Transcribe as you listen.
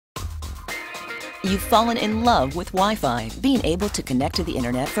You've fallen in love with Wi-Fi, being able to connect to the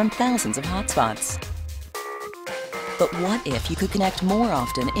internet from thousands of hotspots. But what if you could connect more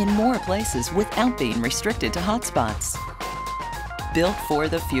often in more places without being restricted to hotspots? Built for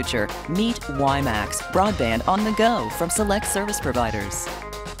the future, meet WiMAX Broadband on the go from select service providers.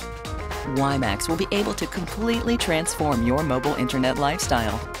 WiMAX will be able to completely transform your mobile internet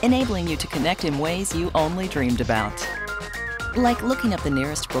lifestyle, enabling you to connect in ways you only dreamed about. Like looking up the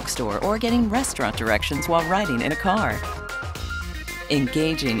nearest bookstore or getting restaurant directions while riding in a car.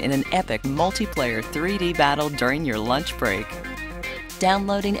 Engaging in an epic multiplayer 3D battle during your lunch break.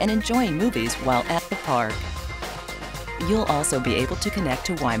 Downloading and enjoying movies while at the park. You'll also be able to connect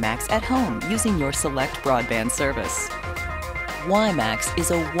to WiMAX at home using your select broadband service. WiMAX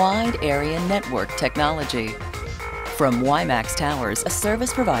is a wide area network technology. From WiMAX towers, a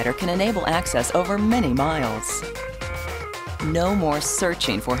service provider can enable access over many miles. No more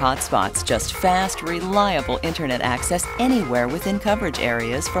searching for hotspots, just fast, reliable internet access anywhere within coverage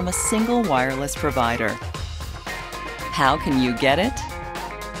areas from a single wireless provider. How can you get it?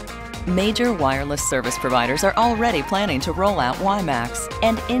 Major wireless service providers are already planning to roll out WiMAX,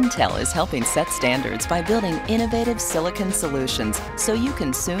 and Intel is helping set standards by building innovative silicon solutions so you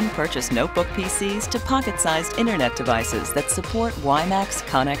can soon purchase notebook PCs to pocket-sized internet devices that support WiMAX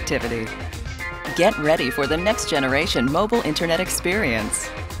connectivity. Get ready for the next generation mobile internet experience.